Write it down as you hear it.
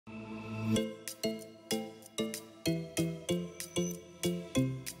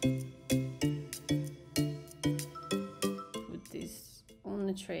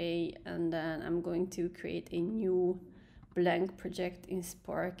and then I'm going to create a new blank project in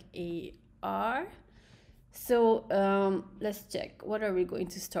Spark AR. So let's check. What are we going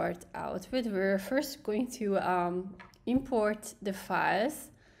to start out with? We're first going to import the files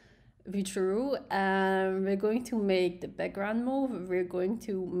we drew, and we're going to make the background move. We're going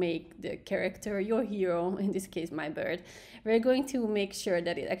to make the character, your hero, in this case my bird, we're going to make sure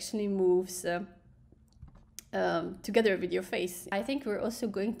that it actually moves together with your face. I think we're also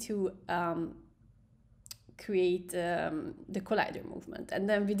going to create the collider movement, and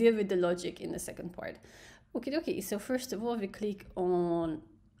then we deal with the logic in the second part. Okay, so first of all, we click on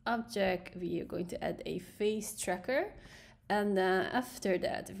object, we are going to add a face tracker, and after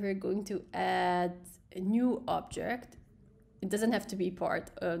that we're going to add a new object. It doesn't have to be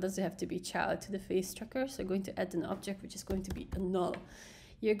part, doesn't have to be child to the face tracker, so we're going to add an object which is going to be a null.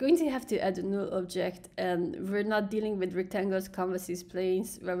 You're going to have to add a null object, and we're not dealing with rectangles, canvases,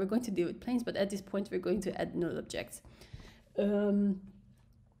 planes. Well, we're going to deal with planes, but at this point we're going to add null objects. And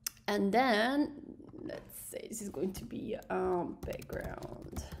then let's say this is going to be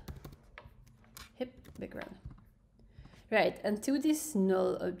background, hip background. Right, and to this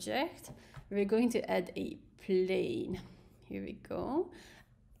null object, we're going to add a plane. Here we go.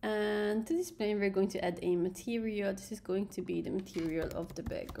 And to this plane, we're going to add a material. This is going to be the material of the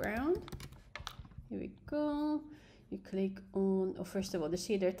background. Here we go. You click on, first of all, the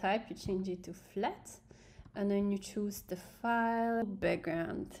shader type, you change it to flat. And then you choose the file,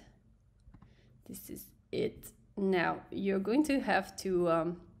 background. This is it. Now, you're going to have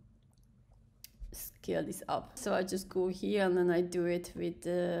to scale this up. So I just go here and then I do it with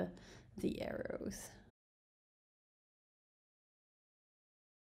the arrows.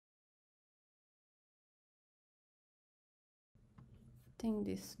 I think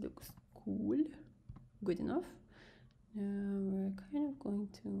this looks cool, good enough. We're kind of going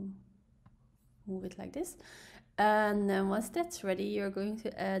to move it like this. And then once that's ready, you're going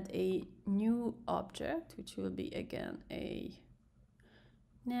to add a new object, which will be again a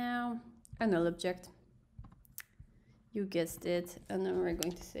null object. You guessed it. And then we're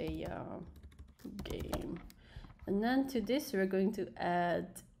going to say game. And then to this, we're going to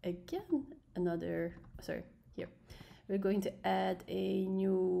add again another, we're going to add a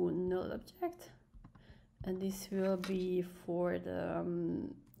new null object. And this will be for the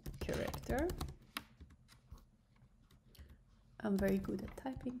character. I'm very good at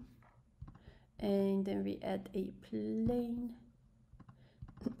typing. And then we add a plane.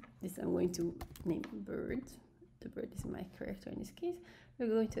 This I'm going to name bird. The bird is my character in this case. We're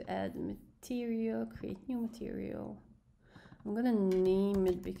going to add material, create new material. I'm gonna name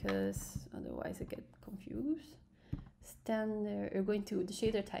it because otherwise I get confused. Standard, we're going to, the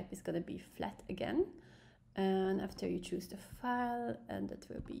shader type is gonna be flat again. And after you choose the file, and that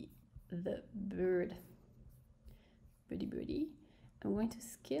will be the bird. Birdie. I'm going to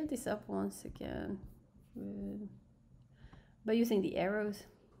scale this up once again by using the arrows.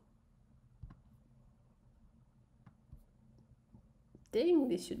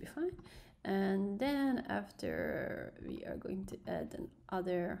 This should be fine. And then after, we are going to add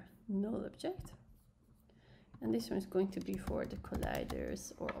another null object. And this one is going to be for the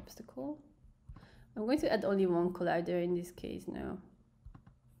colliders or obstacle. I'm going to add only one collider in this case now.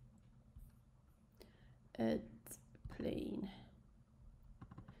 Add plane.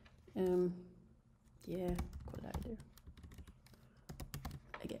 Yeah, collider.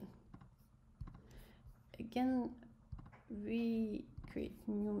 Again, we create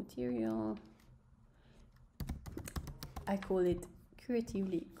new material. I call it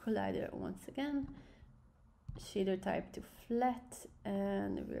creatively collider once again. Shader type to flat,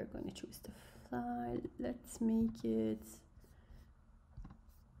 and we're going to choose the file. Let's make it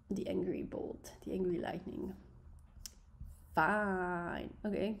the angry bolt, the angry lightning. Fine.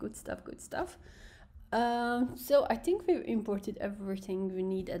 Okay, good stuff. So I think we've imported everything we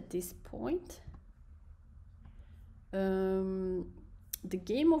need at this point. The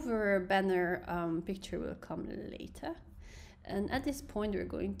game over banner picture will come later. And at this point, we're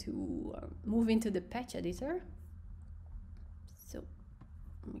going to move into the patch editor. So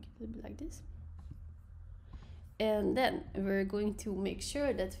make it a little bit like this. And then we're going to make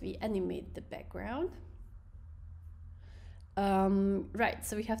sure that we animate the background. Right,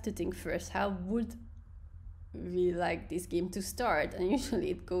 so we have to think first, how would we like this game to start? And usually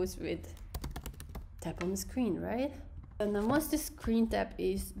it goes with tap on the screen, right? And then once the screen tap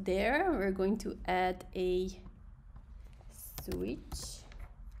is there, we're going to add a switch.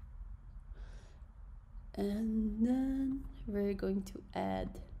 And then we're going to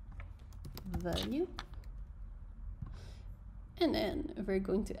add value. And then we're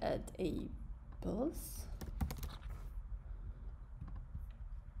going to add a pulse.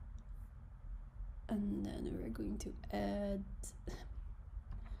 And then we're going to add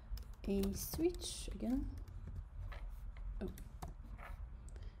a switch again. Oh,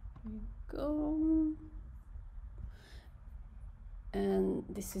 there we go. And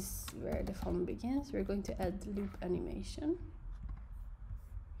this is where the fun begins. We're going to add loop animation.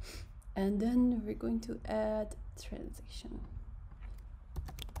 And then we're going to add transition.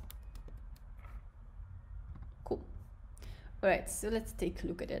 Cool. All right, so let's take a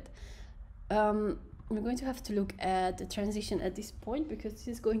look at it. We're going to have to look at the transition at this point, because this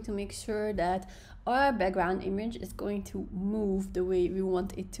is going to make sure that our background image is going to move the way we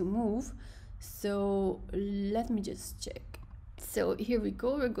want it to move. So let me just check. So here we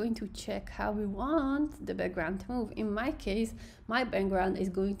go, we're going to check how we want the background to move. In my case, my background is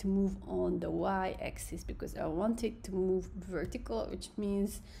going to move on the y-axis because I want it to move vertical, which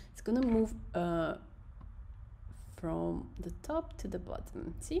means it's gonna move from the top to the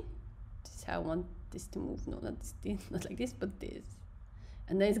bottom. See? This is how I want this to move. No, not this, not like this, but this.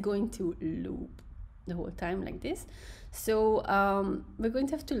 And then it's going to loop the whole time like this. So we're going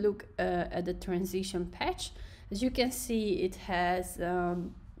to have to look at the transition patch. As you can see, it has the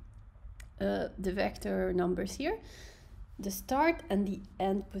vector numbers here, the start and the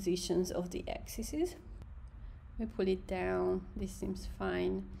end positions of the axes. We pull it down, this seems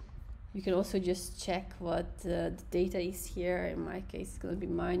fine. You can also just check what the data is here. In my case, it's going to be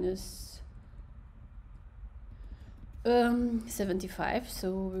minus 75,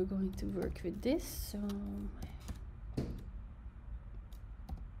 so we're going to work with this. So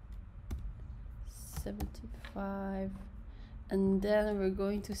 75, and then we're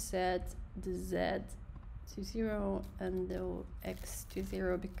going to set the Z to 0 and the X to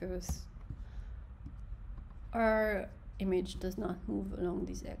 0 because our image does not move along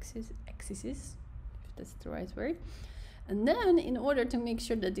these axes, if that's the right word. And then in order to make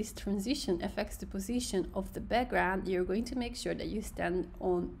sure that this transition affects the position of the background, you're going to make sure that you stand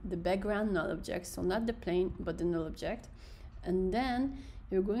on the background null object, so not the plane but the null object. And then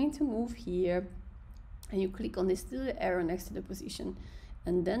you're going to move here and you click on this little arrow next to the position,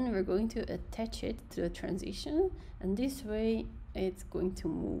 and then we're going to attach it to the transition, and this way it's going to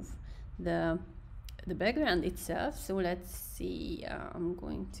move the background itself. So let's see, I'm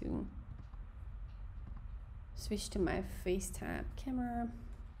going to switch to my FaceTime camera,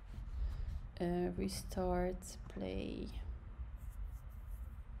 restart, play.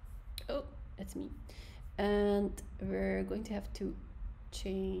 Oh, that's me. And we're going to have to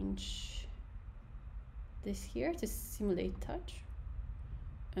change this here to simulate touch,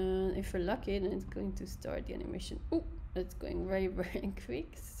 and if we're lucky, then it's going to start the animation. Oh, that's going very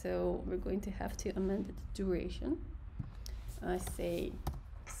quick, so we're going to have to amend the duration. I say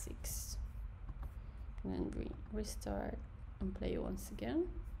 6, and then we restart and play once again.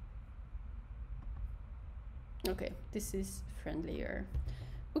 Okay, this is friendlier.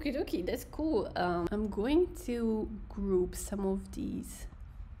 Okay, dokie, that's cool. I'm going to group some of these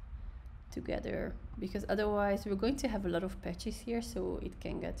together because otherwise we're going to have a lot of patches here, so it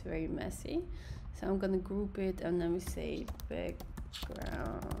can get very messy. So I'm gonna group it, and then we say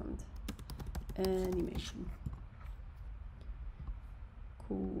background animation.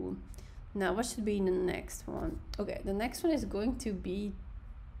 Cool. Now what should be in the next one? Okay, the next one is going to be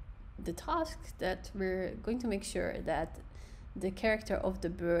the task that we're going to make sure that the character of the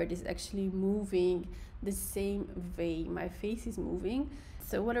bird is actually moving the same way my face is moving.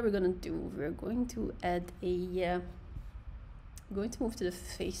 So what are we gonna do? We're going to add a going to move to the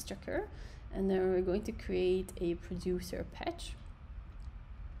face tracker, and then we're going to create a producer patch.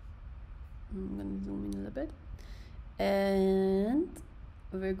 I'm gonna zoom in a little bit, and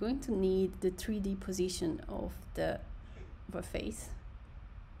we're going to need the 3D position of the face,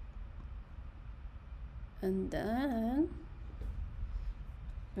 and then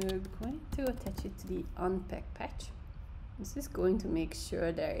we're going to attach it to the unpack patch. This is going to make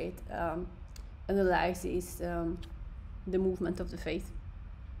sure that it analyzes the movement of the face.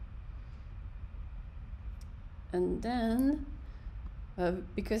 And then,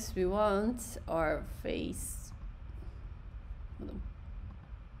 because we want our face,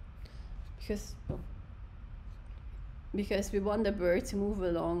 because we want the bird to move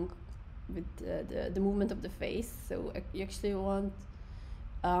along with the movement of the face, so you actually want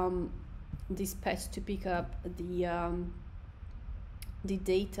this patch to pick up the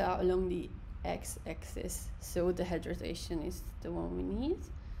data along the x-axis, so the head rotation is the one we need.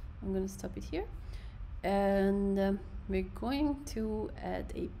 I'm going to stop it here, and we're going to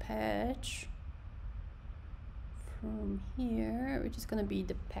add a patch from here, which is going to be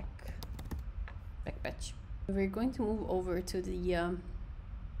the pack patch. We're going to move over to the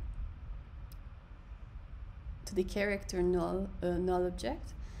character null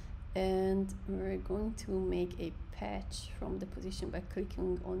object, and we're going to make a patch from the position by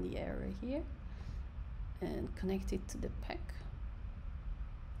clicking on the arrow here and connect it to the pack.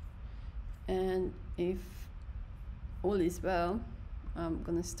 And if all is well, I'm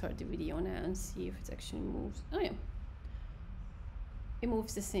gonna start the video now and see if it actually moves. Oh yeah, it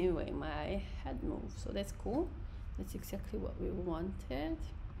moves the same way my head moves, so that's cool. That's exactly what we wanted.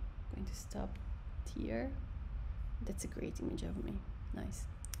 I'm going to stop here. That's a great image of me. Nice.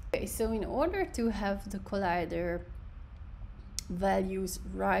 Okay, so in order to have the collider values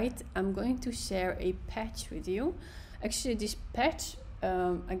right, I'm going to share a patch with you. Actually, this patch,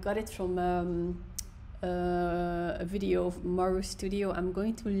 I got it from a video of Maru Studio. I'm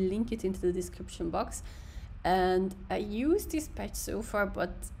going to link it into the description box. And I used this patch so far,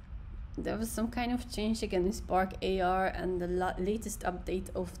 but there was some kind of change again in Spark AR, and the latest update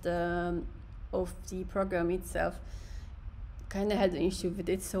of the program itself kind of had an issue with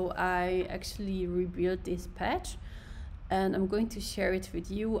it, so I actually rebuilt this patch and I'm going to share it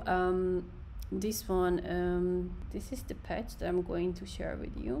with you. This one, this is the patch that I'm going to share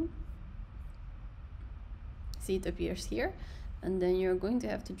with you. See, it appears here, and then you're going to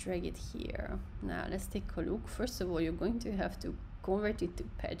have to drag it here. Now let's take a look. First of all, you're going to have to convert it to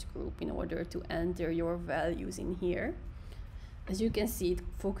patch group in order to enter your values in here. As you can see, it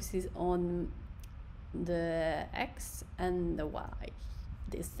focuses on the X and the Y.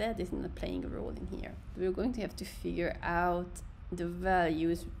 The Z isn't playing a role in here. We're going to have to figure out the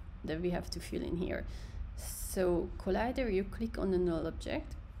values that we have to fill in here. So collider, you click on the null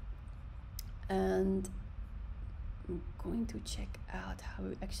object, and I'm going to check out how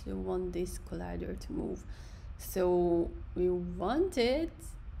we actually want this collider to move. So we want it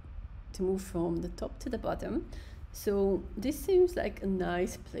to move from the top to the bottom. So this seems like a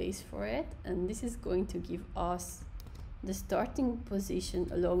nice place for it, and this is going to give us the starting position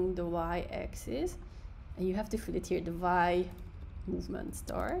along the y-axis, and you have to fill it here, the y movement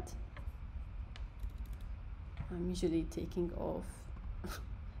start. I'm usually taking off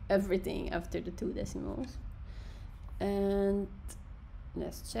everything after the 2 decimals, and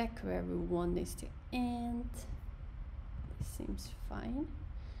let's check where we want this to end. This seems fine,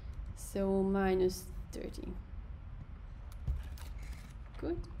 so -30.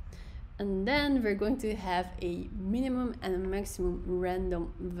 Good. And then we're going to have a minimum and a maximum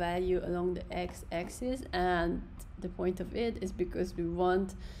random value along the x-axis, and the point of it is because we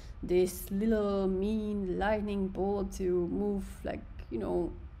want this little mean lightning bolt to move, like, you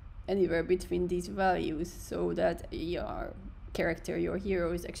know, anywhere between these values, so that your character, your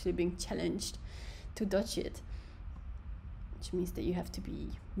hero, is actually being challenged to dodge it, which means that you have to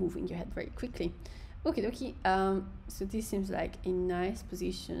be moving your head very quickly. Okay, dokie. So this seems like a nice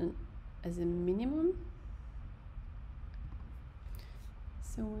position as a minimum.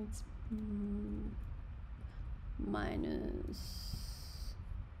 So it's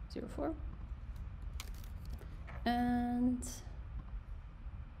 -0.4, and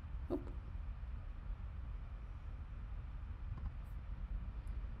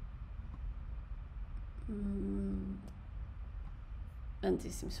and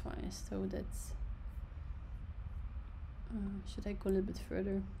this seems fine. So that's should I go a little bit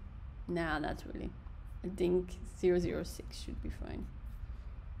further? Nah, not really. I think 0.06 should be fine.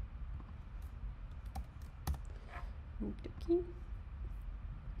 Okay.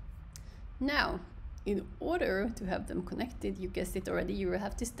 Now, in order to have them connected, you guessed it already, you will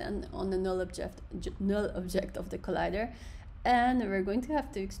have to stand on the null object of the collider, and we're going to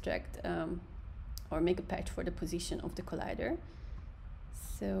have to extract or make a patch for the position of the collider.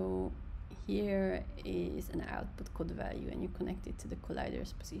 So here is an output code value, and you connect it to the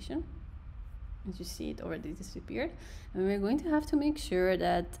collider's position. As you see, it already disappeared, and we're going to have to make sure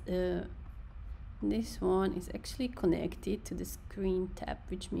that this one is actually connected to the screen tab,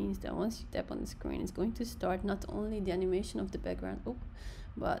 which means that once you tap on the screen, it's going to start not only the animation of the background,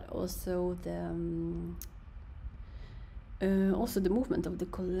 but also the movement of the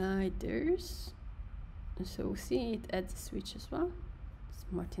colliders. So see, it adds a switch as well.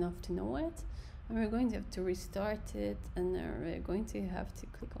 Smart enough to know it. And we're going to have to restart it, and we're going to have to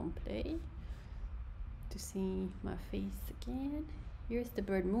click on play to see my face again. Here's the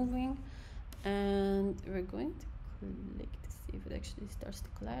bird moving, and we're going to click to see if it actually starts the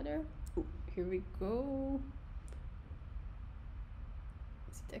collider. Oh, here we go.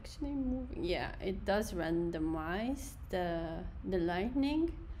 Is it actually moving? Yeah, it does randomize the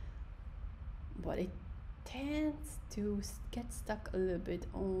lightning, but it tend to get stuck a little bit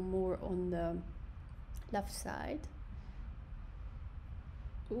more on the left side.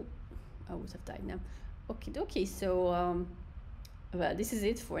 Oh, I would have died now. Okay, so well, this is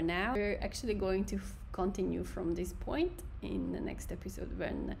it for now. We're actually going to continue from this point in the next episode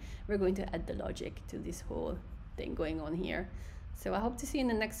when we're going to add the logic to this whole thing going on here. So I hope to see you in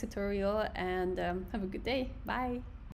the next tutorial, and have a good day. Bye.